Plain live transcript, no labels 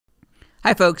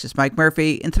Hi folks, it's Mike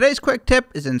Murphy, and today's quick tip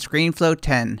is in Screenflow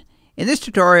 10. In this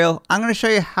tutorial, I'm going to show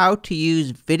you how to use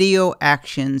video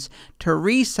actions to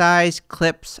resize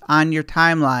clips on your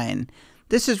timeline.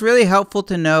 This is really helpful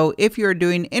to know if you're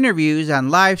doing interviews on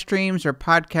live streams or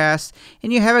podcasts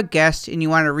and you have a guest and you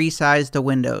want to resize the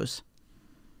windows.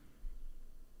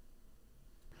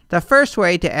 The first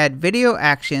way to add video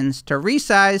actions to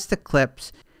resize the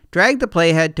clips, drag the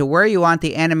playhead to where you want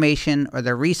the animation or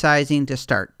the resizing to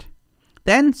start.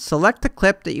 Then select the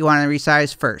clip that you want to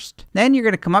resize first. Then you're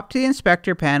going to come up to the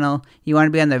inspector panel. You want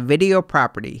to be on the video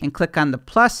property and click on the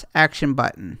plus action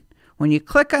button. When you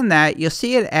click on that, you'll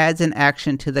see it adds an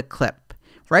action to the clip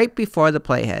right before the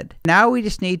playhead. Now we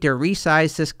just need to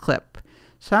resize this clip.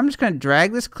 So I'm just going to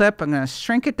drag this clip. I'm going to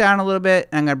shrink it down a little bit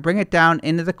and I'm going to bring it down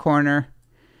into the corner.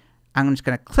 I'm just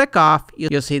going to click off.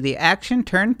 You'll see the action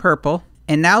turn purple.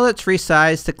 And now let's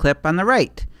resize the clip on the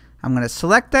right. I'm going to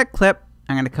select that clip.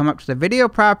 I'm going to come up to the video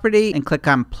property and click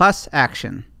on plus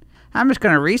action. I'm just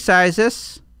going to resize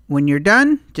this. When you're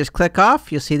done, just click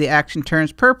off. You'll see the action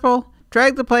turns purple.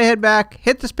 Drag the playhead back,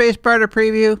 hit the spacebar to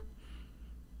preview.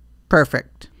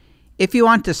 Perfect. If you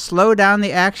want to slow down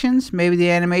the actions, maybe the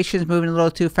animation is moving a little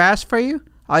too fast for you,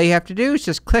 all you have to do is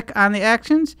just click on the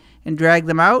actions and drag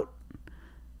them out.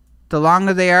 The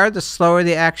longer they are, the slower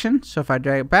the action. So if I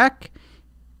drag it back,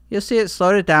 you'll see it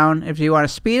slowed it down. If you want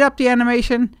to speed up the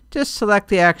animation, just select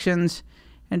the actions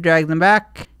and drag them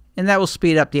back, and that will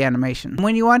speed up the animation.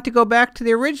 When you want to go back to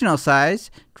the original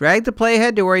size, drag the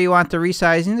playhead to where you want the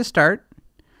resizing to start,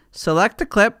 select the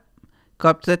clip, go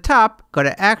up to the top, go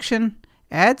to Action,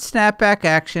 add Snapback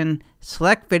Action,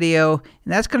 select Video,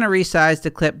 and that's going to resize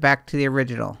the clip back to the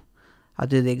original. I'll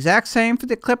do the exact same for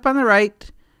the clip on the right.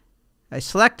 I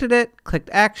selected it, clicked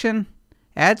Action,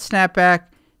 add Snapback,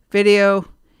 Video,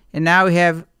 and now we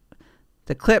have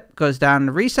the clip goes down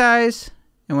to resize,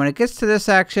 and when it gets to this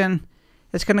action,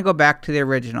 it's going to go back to the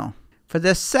original. For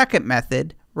this second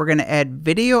method, we're going to add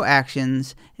video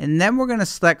actions, and then we're going to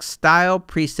select style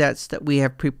presets that we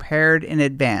have prepared in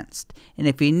advance. And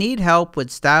if you need help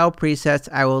with style presets,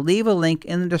 I will leave a link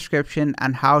in the description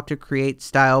on how to create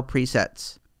style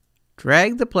presets.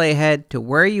 Drag the playhead to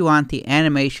where you want the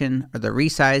animation or the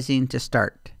resizing to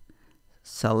start.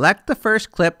 Select the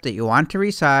first clip that you want to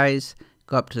resize,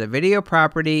 go up to the video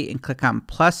property and click on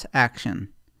plus action.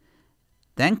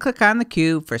 Then click on the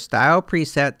cube for style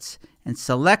presets and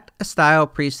select a style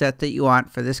preset that you want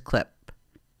for this clip.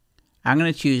 I'm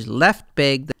going to choose left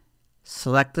big.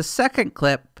 Select the second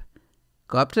clip,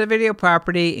 go up to the video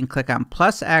property and click on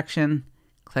plus action,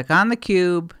 click on the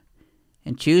cube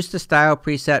and choose the style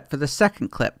preset for the second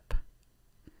clip.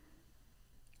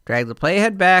 Drag the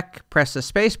playhead back, press the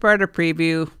spacebar to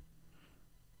preview.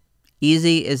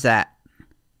 Easy as that.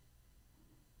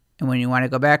 And when you want to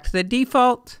go back to the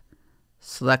default,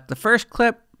 select the first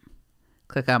clip,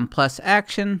 click on plus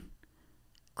action,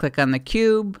 click on the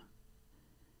cube,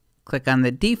 click on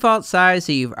the default size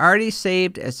that you've already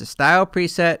saved as the style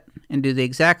preset, and do the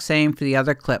exact same for the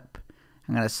other clip.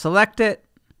 I'm going to select it,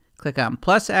 click on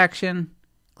plus action,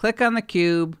 click on the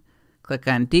cube, click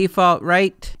on default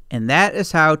right, and that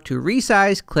is how to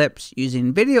resize clips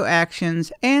using video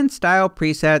actions and style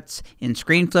presets in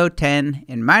Screenflow 10.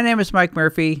 And my name is Mike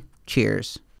Murphy.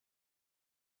 Cheers.